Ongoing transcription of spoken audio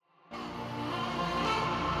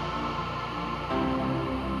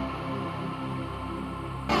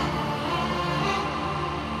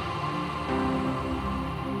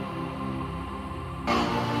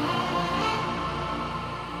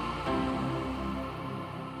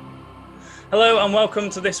Hello and welcome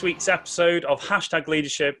to this week's episode of Hashtag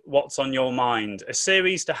Leadership, What's on Your Mind, a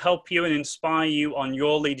series to help you and inspire you on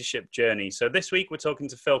your leadership journey. So this week we're talking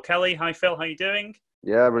to Phil Kelly. Hi Phil, how are you doing?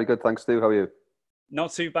 Yeah, really good. Thanks, Stu. How are you?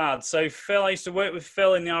 Not too bad. So Phil, I used to work with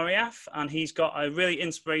Phil in the RAF and he's got a really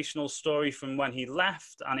inspirational story from when he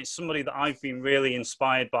left, and it's somebody that I've been really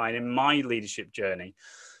inspired by in my leadership journey.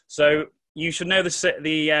 So you should know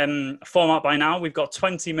the format by now. We've got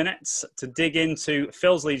 20 minutes to dig into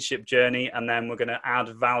Phil's leadership journey, and then we're going to add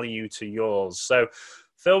value to yours. So,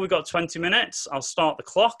 Phil, we've got 20 minutes. I'll start the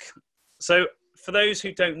clock. So, for those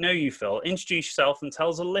who don't know you, Phil, introduce yourself and tell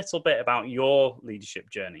us a little bit about your leadership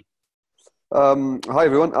journey. Hi,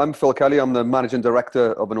 everyone. I'm Phil Kelly. I'm the Managing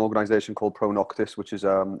Director of an organisation called ProNoctis, which is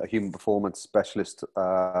a human performance specialist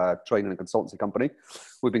training and consultancy company.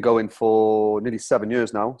 We've been going for nearly 7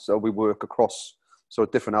 years now. So we work across sort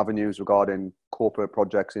of different avenues regarding corporate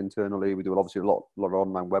projects internally. We do obviously a lot of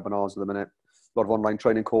online webinars at the minute, a lot of online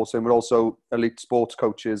training courses, and we're also elite sports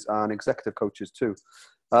coaches and executive coaches too.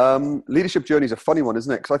 Leadership journey is a funny one,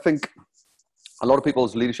 isn't it? Because I think a lot of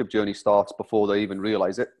people's leadership journey starts before they even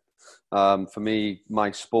realise it. For me,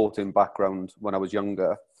 my sporting background when I was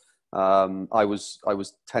younger, I was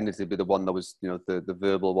tended to be the one that was, the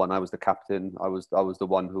verbal one. I was the captain. I was the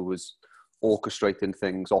one who was orchestrating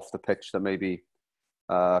things off the pitch that maybe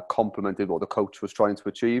complemented what the coach was trying to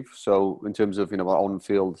achieve. So in terms of, an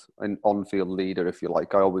on-field leader, if you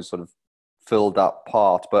like, I always sort of filled that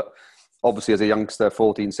part. But obviously as a youngster,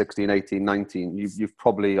 14, 16, 18, 19, you've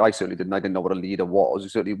probably, I certainly didn't. I didn't know what a leader was. It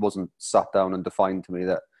certainly wasn't sat down and defined to me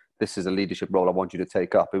that this is a leadership role I want you to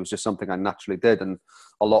take up. It was just something I naturally did. And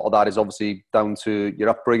a lot of that is obviously down to your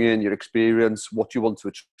upbringing, your experience, what you want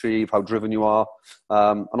to achieve, how driven you are,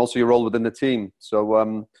 and also your role within the team.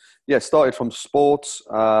 So, started from sports.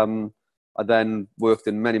 I then worked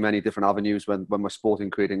in many, many different avenues when my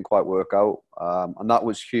sporting career didn't quite work out. And that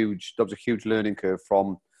was huge. That was a huge learning curve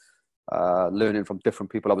from learning from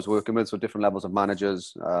different people I was working with, so different levels of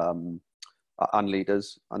managers, and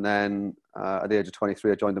leaders. And then at the age of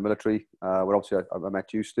 23, I joined the military, where obviously I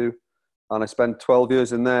met you, Stu. And I spent 12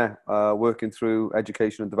 years in there working through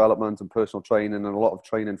education and development and personal training and a lot of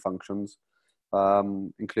training functions,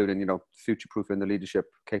 including, future-proofing the leadership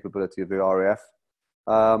capability of the RAF,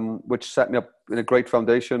 which set me up in a great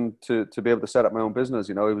foundation to be able to set up my own business.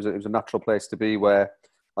 It was a natural place to be where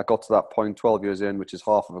I got to that point 12 years in, which is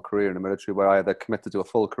half of a career in the military, where I either committed to a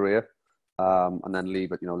full career and then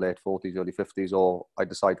leave at late 40s, early 50s, or I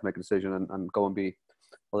decide to make a decision and go and be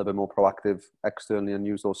a little bit more proactive externally and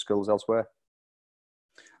use those skills elsewhere.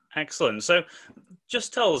 Excellent. So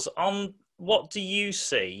just tell us, on what do you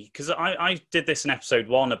see? Because I did this in episode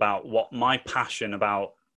 1 about what my passion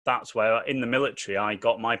about. That's where in the military I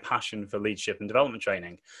got my passion for leadership and development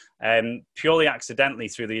training, purely accidentally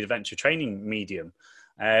through the adventure training medium.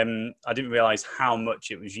 I didn't realize how much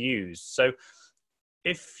it was used. So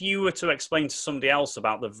if you were to explain to somebody else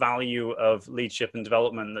about the value of leadership and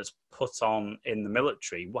development that's put on in the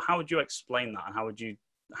military, how would you explain that, and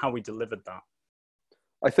how we delivered that?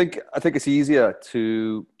 I think it's easier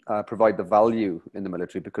to provide the value in the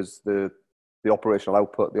military because the operational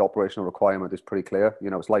output, the operational requirement is pretty clear.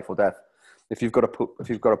 It's life or death. If you've got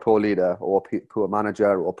a poor leader or a poor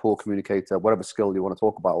manager or a poor communicator, whatever skill you want to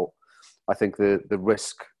talk about, I think the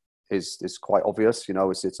risk is quite obvious.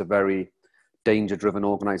 It's a very danger-driven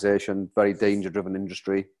organization, very danger-driven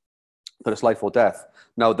industry, but it's life or death.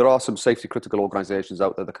 Now, there are some safety-critical organizations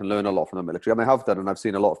out there that can learn a lot from the military, and I have done, and I've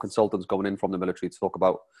seen a lot of consultants going in from the military to talk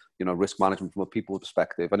about, risk management from a people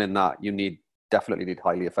perspective, and in that, you definitely need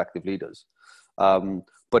highly effective leaders.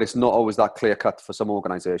 But it's not always that clear-cut for some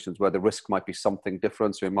organizations where the risk might be something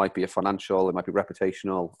different. So it might be a financial, it might be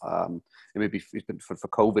reputational, it may be for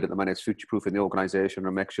COVID at the minute, it's future-proofing the organization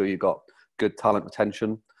and make sure you've got good talent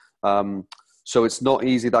retention. So it's not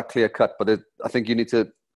easy, that clear cut, but I think you need to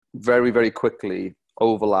very, very quickly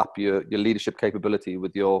overlap your leadership capability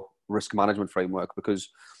with your risk management framework, because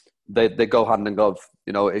they go hand in glove.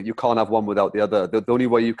 You can't have one without the other. The only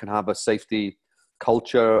way you can have a safety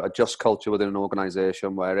culture, a just culture within an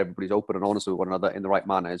organization where everybody's open and honest with one another in the right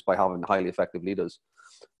manner is by having highly effective leaders.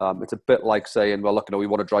 It's a bit like saying, well, look, we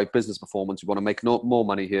want to drive business performance. We want to make more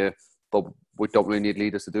money here, but we don't really need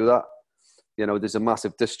leaders to do that. There's a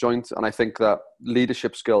massive disjoint. And I think that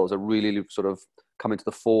leadership skills are really sort of coming to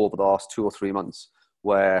the fore over the last 2 or 3 months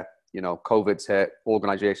where, COVID's hit,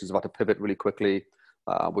 organizations have had to pivot really quickly.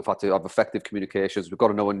 We've had to have effective communications. We've got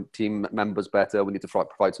to know team members better. We need to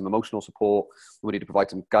provide some emotional support. We need to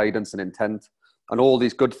provide some guidance and intent. And all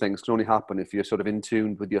these good things can only happen if you're sort of in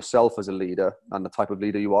tune with yourself as a leader and the type of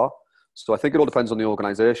leader you are. So I think it all depends on the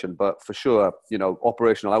organization, but for sure,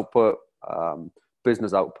 operational output,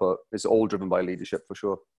 business output is all driven by leadership for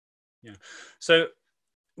sure. Yeah. So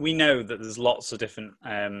we know that there's lots of different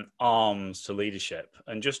arms to leadership.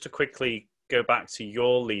 And just to quickly go back to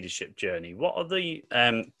your leadership journey, what are the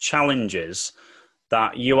challenges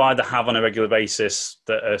that you either have on a regular basis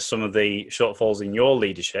that are some of the shortfalls in your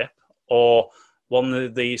leadership, or some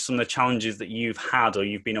of the challenges that you've had or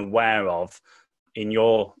you've been aware of in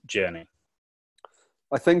your journey?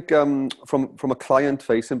 I think from a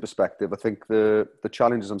client-facing perspective, I think the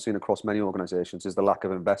challenges I'm seeing across many organizations is the lack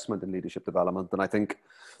of investment in leadership development. And I think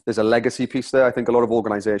there's a legacy piece there. I think a lot of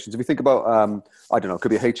organizations, if you think about, I don't know, it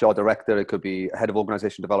could be a HR director, it could be a head of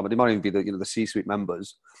organization development, it might even be the C-suite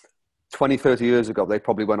members. 20, 30 years ago, they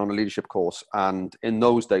probably went on a leadership course. And in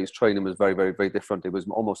those days, training was very, very, very different. It was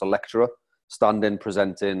almost a lecturer, standing,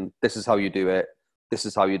 presenting, this is how you do it, this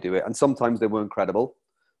is how you do it. And sometimes they weren't credible.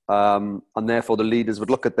 And therefore the leaders would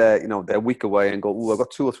look at their week away and go, oh, I've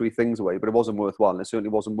got 2 or 3 things away, but it wasn't worthwhile. And it certainly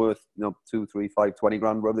wasn't worth, 2, 3, 5, 20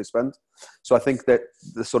 grand, whatever they spent. So I think that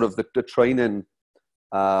the sort of the training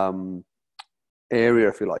area,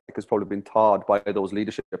 if you like, has probably been tarred by those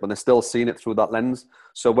leadership, and they're still seeing it through that lens.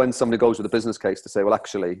 So when somebody goes with a business case to say, well,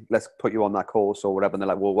 actually, let's put you on that course or whatever, and they're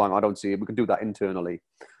like, well, I don't see it. We can do that internally.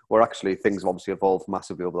 Where actually things have obviously evolved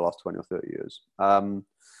massively over the last 20 or 30 years.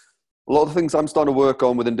 A lot of the things I'm starting to work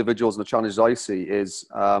on with individuals and the challenges I see is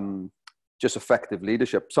just effective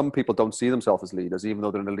leadership. Some people don't see themselves as leaders, even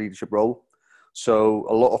though they're in a leadership role. So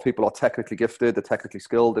a lot of people are technically gifted, they're technically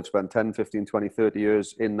skilled, they've spent 10, 15, 20, 30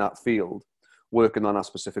 years in that field working on a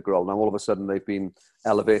specific role. Now, all of a sudden, they've been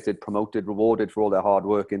elevated, promoted, rewarded for all their hard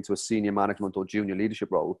work into a senior management or junior leadership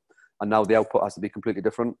role. And now the output has to be completely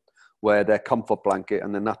different, where their comfort blanket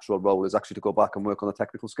and their natural role is actually to go back and work on the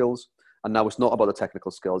technical skills. And now it's not about the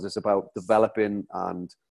technical skills. It's about developing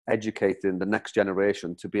and educating the next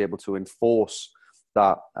generation to be able to enforce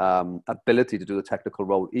that ability to do the technical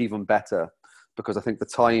role even better. Because I think the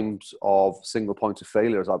times of single points of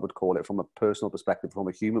failure, as I would call it, from a personal perspective, from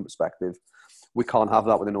a human perspective, we can't have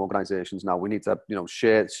that within organizations now. We need to,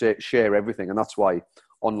 share everything. And that's why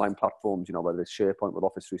online platforms, whether it's SharePoint with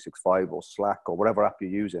Office 365 or Slack or whatever app you're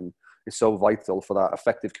using, is so vital for that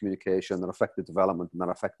effective communication, that effective development, and that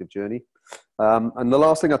effective journey. And the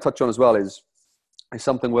last thing I touch on as well is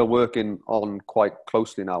something we're working on quite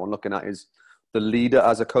closely now and looking at is the leader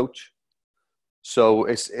as a coach. So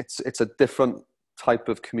it's a different type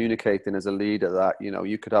of communicating as a leader that,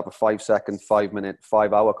 you could have a 5-second, 5-minute,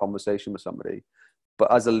 5-hour conversation with somebody.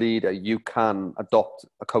 But as a leader, you can adopt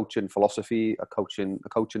a coaching philosophy, a coaching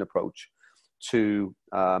approach to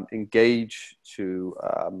engage, to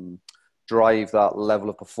drive that level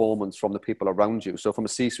of performance from the people around you. So from a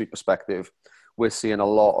C-suite perspective, we're seeing a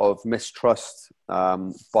lot of mistrust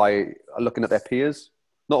by looking at their peers.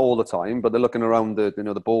 Not all the time, but they're looking around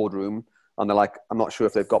the boardroom and they're like, I'm not sure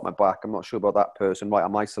if they've got my back. I'm not sure about that person. Right,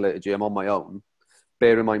 I'm isolated here. I'm on my own.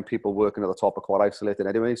 Bear in mind, people working at the top are quite isolated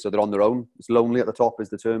anyway, so they're on their own. It's lonely at the top is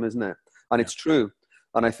the term, isn't it? And it's true.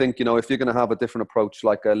 And I think, if you're going to have a different approach,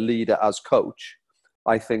 like a leader as coach,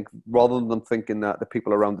 I think rather than thinking that the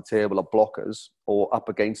people around the table are blockers or up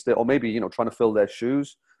against it, or maybe, trying to fill their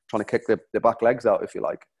shoes, trying to kick their back legs out, if you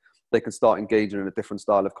like, they can start engaging in a different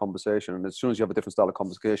style of conversation. And as soon as you have a different style of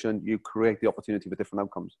conversation, you create the opportunity for different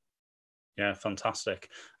outcomes. Yeah, fantastic.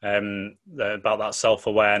 About that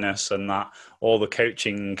self-awareness and that all the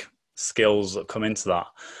coaching skills that come into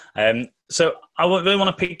that. So I really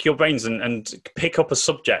want to pick your brains and pick up a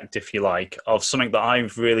subject, if you like, of something that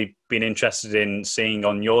I've really been interested in seeing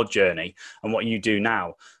on your journey and what you do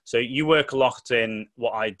now. So you work a lot in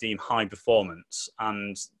what I deem high performance,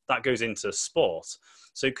 and that goes into sport.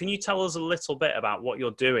 So can you tell us a little bit about what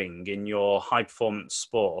you're doing in your high performance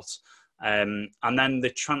sport? And then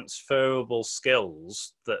the transferable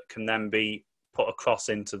skills that can then be put across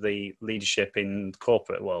into the leadership in the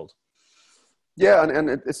corporate world. Yeah, and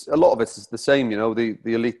it's a lot of it is the same. The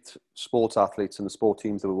elite sports athletes and the sport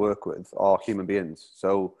teams that we work with are human beings.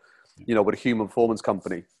 So, we're a human performance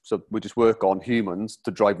company. So we just work on humans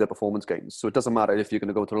to drive their performance gains. So it doesn't matter if you're going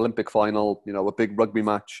to go to an Olympic final, a big rugby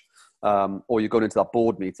match, or you're going into that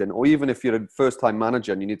board meeting, or even if you're a first-time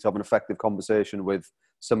manager and you need to have an effective conversation with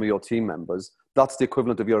some of your team members, that's the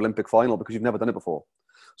equivalent of your Olympic final because you've never done it before.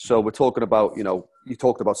 So we're talking about, you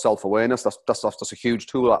talked about self-awareness. That's a huge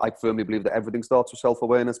tool. I firmly believe that everything starts with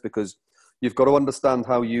self-awareness because you've got to understand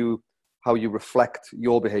how you reflect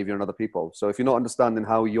your behavior on other people. So if you're not understanding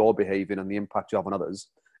how you're behaving and the impact you have on others,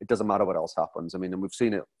 it doesn't matter what else happens. I mean, and we've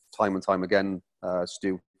seen it time and time again,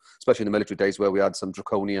 Stu, especially in the military days where we had some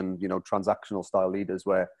draconian, transactional style leaders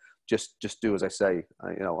where just do as I say,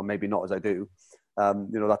 or maybe not as I do.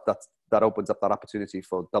 That opens up that opportunity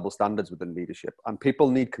for double standards within leadership. And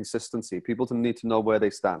people need consistency. People need to know where they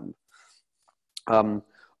stand. And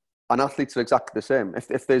athletes are exactly the same.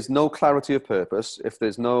 If there's no clarity of purpose, if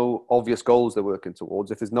there's no obvious goals they're working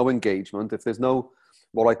towards, if there's no engagement, if there's no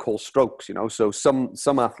what I call strokes, so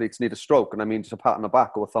some athletes need a stroke, and I mean just a pat on the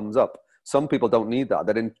back or a thumbs up. Some people don't need that.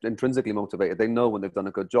 They're intrinsically motivated. They know when they've done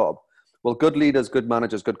a good job. Well, good leaders, good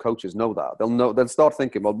managers, good coaches know that. They'll start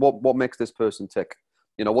thinking, well, what makes this person tick?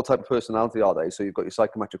 What type of personality are they? So you've got your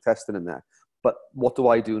psychometric testing in there. But what do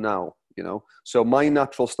I do now? So my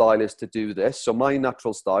natural style is to do this. So my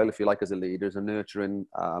natural style, if you like, as a leader, is a nurturing,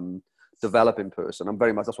 developing person. I'm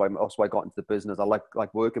very much, that's why I got into the business. I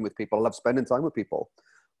like working with people. I love spending time with people.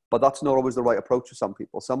 But that's not always the right approach for some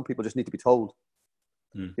people. Some people just need to be told.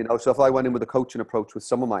 So if I went in with a coaching approach with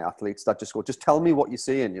some of my athletes, that just tell me what you're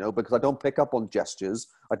seeing, because I don't pick up on gestures.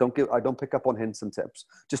 I don't pick up on hints and tips.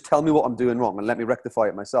 Just tell me what I'm doing wrong and let me rectify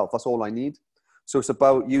it myself. That's all I need. So it's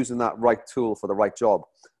about using that right tool for the right job.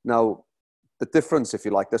 Now, the difference, if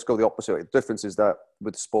you like, let's go the opposite way. The difference is that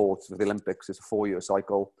with sports, with the Olympics, it's a 4-year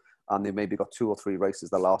cycle, and they maybe got 2 or 3 races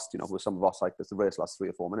that last, with some of our cyclists, the race lasts 3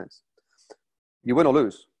 or 4 minutes. You win or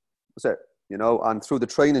lose. That's it. And through the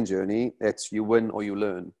training journey, it's you win or you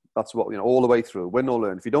learn. That's what, all the way through, win or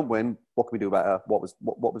learn. If you don't win, what can we do better? What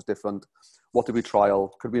was different? What did we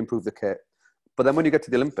trial? Could we improve the kit? But then when you get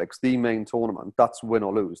to the Olympics, the main tournament, that's win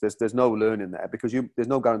or lose. There's no learning there because there's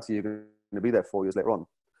no guarantee you're going to be there 4 years later on.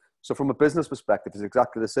 So from a business perspective, it's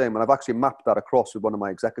exactly the same. And I've actually mapped that across with one of my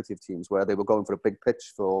executive teams where they were going for a big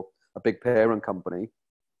pitch for a big parent company.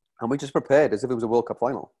 And we just prepared as if it was a World Cup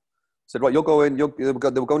final. Said, right, they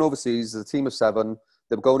were going overseas as a team of 7.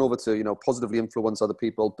 They were going over to, positively influence other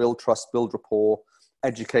people, build trust, build rapport,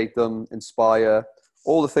 educate them, inspire,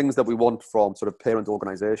 all the things that we want from sort of parent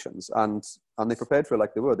organizations. And they prepared for it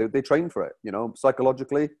like they were. They trained for it,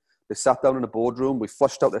 psychologically. They sat down in a boardroom. We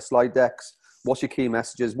flushed out their slide decks. What's your key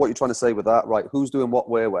messages? What you're trying to say with that, right? Who's doing what,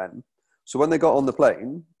 where, when? So when they got on the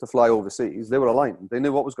plane to fly overseas, they were aligned. They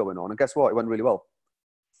knew what was going on. And guess what? It went really well.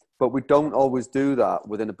 But we don't always do that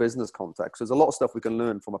within a business context. There's a lot of stuff we can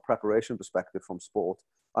learn from a preparation perspective from sport.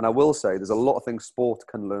 And I will say there's a lot of things sport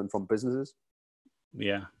can learn from businesses.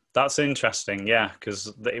 Yeah, that's interesting. Yeah,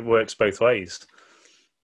 because it works both ways.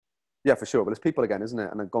 Yeah, for sure. But it's people again, isn't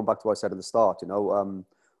it? And then going back to what I said at the start, an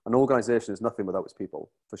organization is nothing without its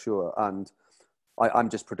people, for sure. And I'm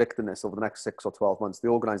just predicting this over the next 6 or 12 months. The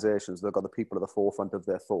organizations, they've got the people at the forefront of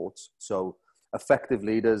their thoughts. So effective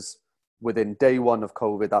leaders, within day 1 of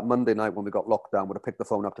COVID, that Monday night when we got locked down, would have picked the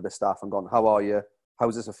phone up to the staff and gone, how are you? How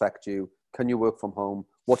does this affect you? Can you work from home?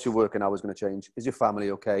 What's your working hours going to change? Is your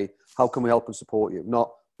family okay? How can we help and support you?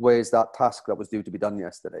 Not, where's that task that was due to be done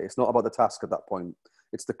yesterday? It's not about the task at that point.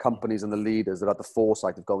 It's the companies and the leaders that have the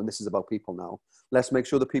foresight of going, this is about people now. Let's make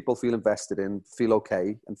sure the people feel invested in, feel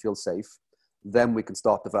okay and feel safe. Then we can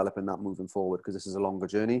start developing that moving forward because this is a longer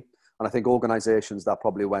journey. And I think organizations that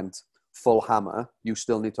probably went full hammer, you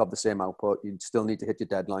still need to have the same output. You still need to hit your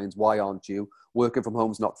deadlines. Why aren't you? Working from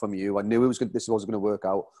home is not from you. I knew this was going to work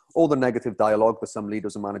out. All the negative dialogue that some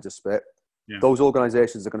leaders and managers spit. Yeah. Those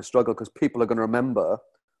organizations are going to struggle because people are going to remember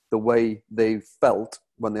the way they felt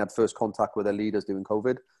when they had first contact with their leaders during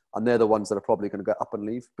COVID. And they're the ones that are probably going to get up and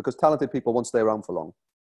leave because talented people won't stay around for long.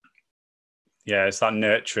 Yeah, it's that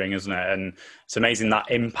nurturing, isn't it? And it's amazing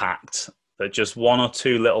that impact that just 1 or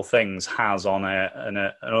 2 little things has on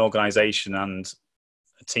an organization and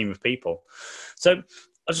a team of people. So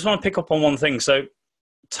I just want to pick up on one thing. So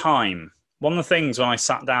time. One of the things when I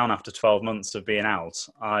sat down after 12 months of being out,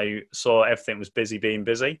 I saw everything was busy being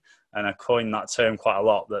busy. And I coined that term quite a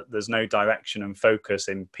lot, that there's no direction and focus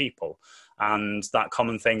in people. And that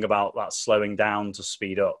common thing about that slowing down to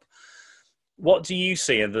speed up. What do you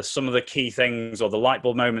see are some of the key things or the light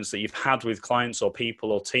bulb moments that you've had with clients or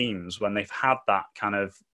people or teams when they've had that kind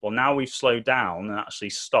of, well, now we've slowed down and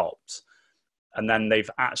actually stopped, and then they've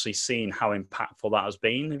actually seen how impactful that has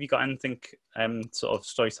been? Have you got anything sort of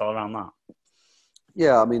storytell around that?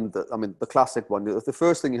 Yeah, I mean, the classic one. The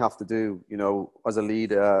first thing you have to do, as a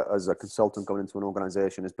leader, as a consultant going into an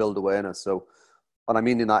organization, is build awareness. So, and I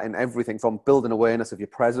mean in that in everything from building awareness of your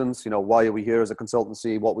presence. Why are we here as a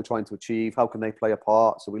consultancy? What we're trying to achieve? How can they play a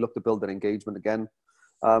part? So we look to build that engagement again,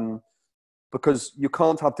 because you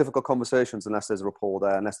can't have difficult conversations unless there's a rapport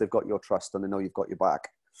there, unless they've got your trust and they know you've got your back.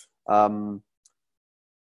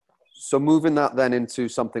 So moving that then into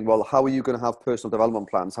something, well, how are you going to have personal development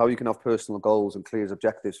plans? How you can have personal goals and clear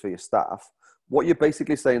objectives for your staff? What you're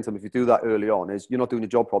basically saying to them, if you do that early on, is you're not doing your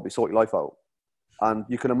job properly, sort your life out. And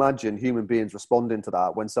you can imagine human beings responding to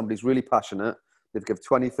that when somebody's really passionate, They've given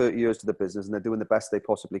 20, 30 years to the business and they're doing the best they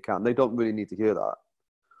possibly can. They don't really need to hear that.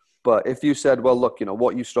 But if you said, well, look,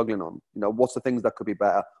 what are you struggling on? What's the things that could be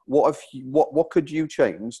better? What could you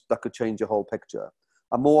change that could change your whole picture?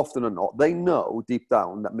 And more often than not, they know deep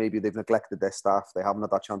down that maybe they've neglected their staff. They haven't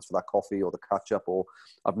had that chance for that coffee or the catch up. Or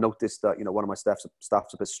I've noticed that, one of my staff's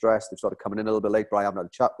a bit stressed. They've started coming in a little bit late, but I haven't had a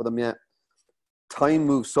chat with them yet. Time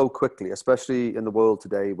moves so quickly, especially in the world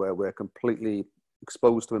today where we're completely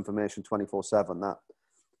exposed to information 24/7, that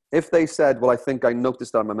if they said, well, I think I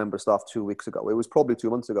noticed that on my member staff 2 weeks ago, it was probably 2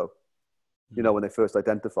 months ago, when they first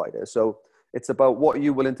identified it. So it's about what are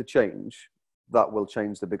you willing to change that will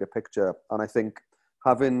change the bigger picture. And I think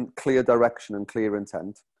having clear direction and clear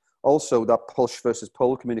intent, also that push versus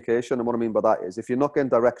pull communication. And what I mean by that is if you're not getting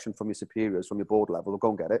direction from your superiors, from your board level, go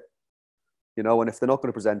and get it. And if they're not going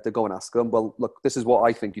to present it, go and ask them, well, look, this is what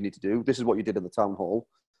I think you need to do. This is what you did in the town hall.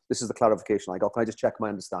 This is the clarification I got. Can I just check my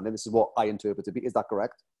understanding? This is what I interpret to be. Is that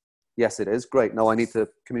correct? Yes, it is. Great. Now I need to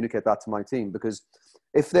communicate that to my team, because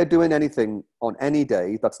if they're doing anything on any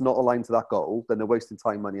day that's not aligned to that goal, then they're wasting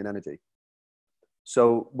time, money, and energy.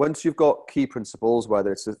 So once you've got key principles,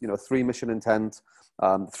 whether it's 3 mission intent,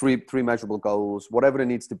 three measurable goals, whatever it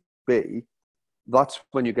needs to be, that's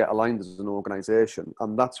when you get aligned as an organization,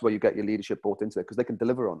 and that's where you get your leadership brought into it, because they can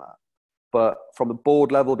deliver on that. But from the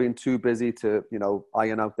board level being too busy to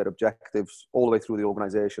iron out their objectives all the way through the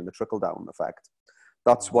organization, the trickle down effect.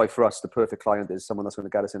 That's why for us the perfect client is someone that's going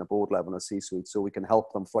to get us in a board level and a C-suite, so we can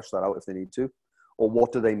help them flush that out if they need to. Or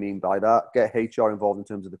what do they mean by that? Get HR involved in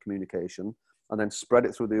terms of the communication, and then spread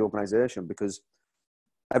it through the organization, because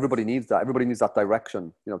everybody needs that. Everybody needs that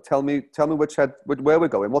direction. Tell me where we're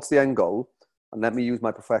going. What's the end goal? And let me use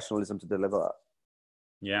my professionalism to deliver that.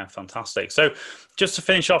 Yeah, fantastic. So just to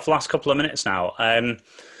finish off the last couple of minutes now,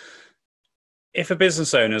 if a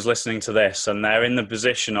business owner is listening to this and they're in the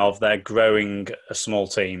position of they're growing a small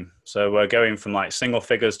team, so we're going from like single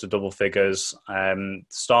figures to double figures,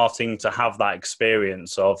 starting to have that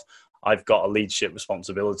experience of I've got a leadership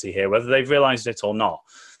responsibility here, whether they've realized it or not.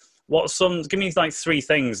 Give me like 3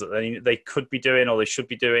 things that they could be doing or they should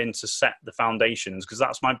be doing to set the foundations, because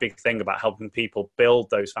that's my big thing about helping people build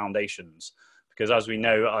those foundations. Because as we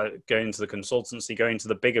know, going into the consultancy, going to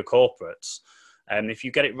the bigger corporates, and if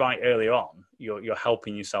you get it right early on, you're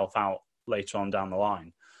helping yourself out later on down the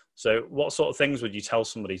line. So what sort of things would you tell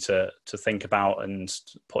somebody to think about and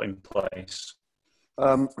put in place?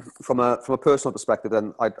 From a personal perspective,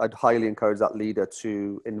 then I'd highly encourage that leader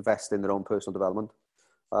to invest in their own personal development.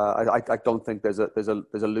 I don't think there's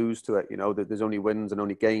a lose to it. There's only wins and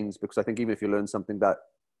only gains, because I think even if you learn something that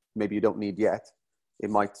maybe you don't need yet, it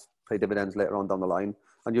might pay dividends later on down the line.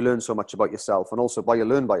 And you learn so much about yourself. And also by you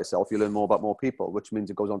learn by yourself, you learn more about more people, which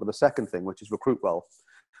means it goes on to the second thing, which is recruit well.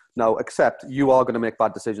 Now, except you are going to make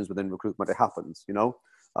bad decisions within recruitment. It happens,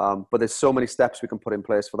 but there's so many steps we can put in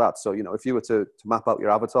place for that. So, if you were to map out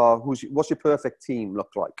your avatar, what's your perfect team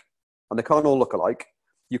look like? And they can't all look alike.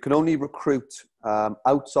 You can only recruit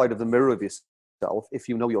outside of the mirror of yourself if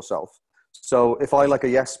you know yourself. So if I like a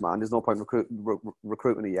yes man, there's no point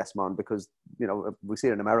recruiting a yes man, because, we see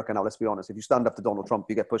it in America now, let's be honest. If you stand up to Donald Trump,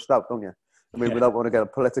 you get pushed out, don't you? I mean, without want to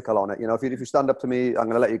get political on it. If you stand up to me, I'm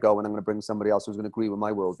going to let you go, and I'm going to bring somebody else who's going to agree with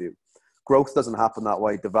my worldview. Growth doesn't happen that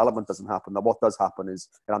way. Development doesn't happen. That what does happen is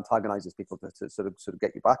it antagonizes people to sort of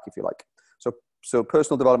get you back, if you like. So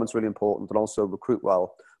personal development's really important, and also recruit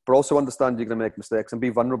well, but also understand you're going to make mistakes and be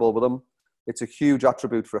vulnerable with them. It's a huge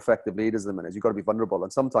attribute for effective leaders at the minute. You've got to be vulnerable.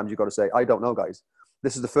 And sometimes you've got to say, I don't know, guys.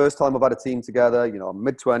 This is the first time I've had a team together,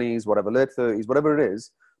 mid-20s, whatever, late 30s, whatever it is.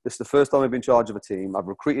 This is the first time I've been in charge of a team. I've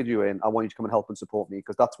recruited you in. I want you to come and help and support me,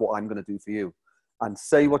 because that's what I'm going to do for you. And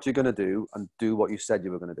say what you're going to do and do what you said you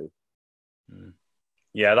were going to do.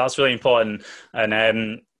 Yeah, that's really important.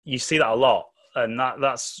 And you see that a lot. And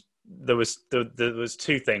there was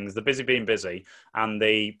 2 things: the busy being busy, and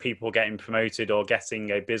the people getting promoted or getting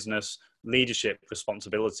a business leadership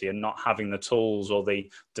responsibility and not having the tools or the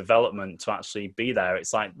development to actually be there.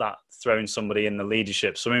 It's like that throwing somebody in the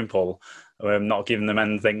leadership swimming pool, not giving them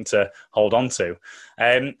anything to hold on to.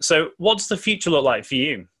 So what's the future look like for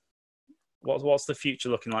you? What's the future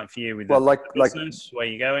looking like for you with the business? Where are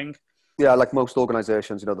you going? Yeah, like most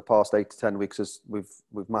organizations, the past 8 to 10 weeks we've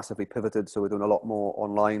massively pivoted. So we're doing a lot more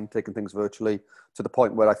online, taking things virtually, to the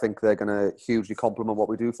point where I think they're going to hugely complement what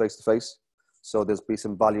we do face to face. So there's be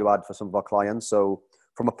some value add for some of our clients. So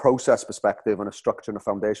from a process perspective and a structure and a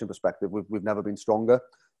foundation perspective, we've never been stronger.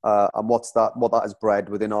 And what that has bred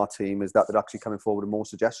within our team is that they're actually coming forward with more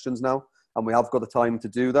suggestions now. And we have got the time to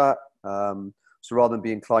do that. So rather than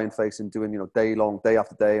being client facing, doing, day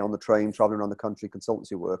after day on the train, traveling around the country,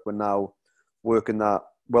 consultancy work, we're now working that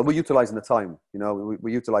well, we're utilising the time. You know,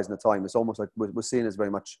 we're utilising the time. It's almost like we're seeing it as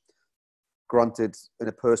very much, granted, in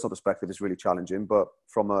a personal perspective, it's really challenging, but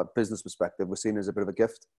from a business perspective, we're seeing it as a bit of a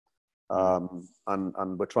gift.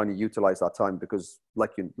 And we're trying to utilize that time because,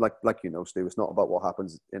 like you know, Stu, it's not about what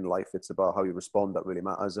happens in life; it's about how you respond that really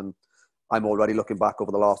matters. And I'm already looking back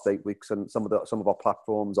over the last 8 weeks, and some of our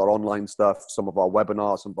platforms, our online stuff, some of our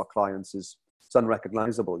webinars, some of our clients it's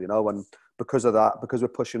unrecognizable, you know. And because of that, because we're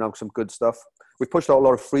pushing out some good stuff, we've pushed out a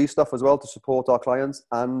lot of free stuff as well to support our clients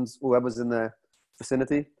and whoever's in their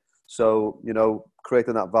vicinity. So, you know,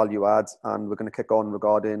 creating that value add, and we're going to kick on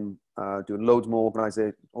regarding doing loads more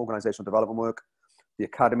organizational development work. The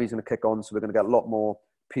academy is going to kick on, so we're going to get a lot more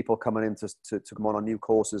people coming in to come on our new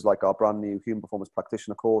courses, like our brand new Human Performance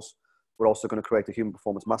Practitioner course. We're also going to create a Human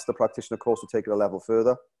Performance Master Practitioner course to take it a level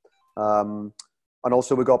further. And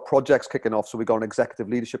also we've got projects kicking off. So we've got an executive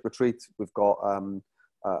leadership retreat. We've got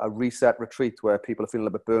a reset retreat where people are feeling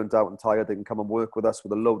a bit burnt out and tired. They can come and work with us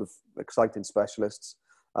with a load of exciting specialists.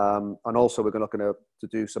 And also we're looking to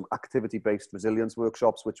do some activity-based resilience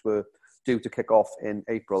workshops, which were due to kick off in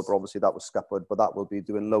April, but obviously that was scuppered. But that will be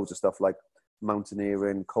doing loads of stuff like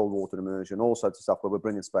mountaineering, cold water immersion, all sorts of stuff where we're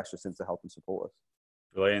bringing specialists in to help and support us.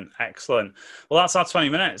 Brilliant. Excellent. Well, that's our 20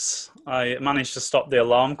 minutes. I managed to stop the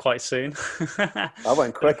alarm quite soon. That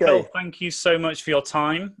went quick, Phil, thank you so much for your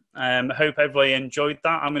time. Hope everybody enjoyed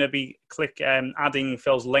that. I'm going to be adding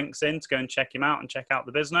Phil's links in to go and check him out and check out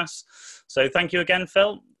the business. So thank you again,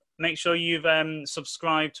 Phil. Make sure you've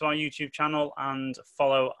subscribed to our YouTube channel and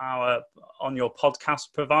follow on your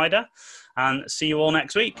podcast provider. And see you all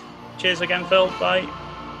next week. Cheers again, Phil. Bye.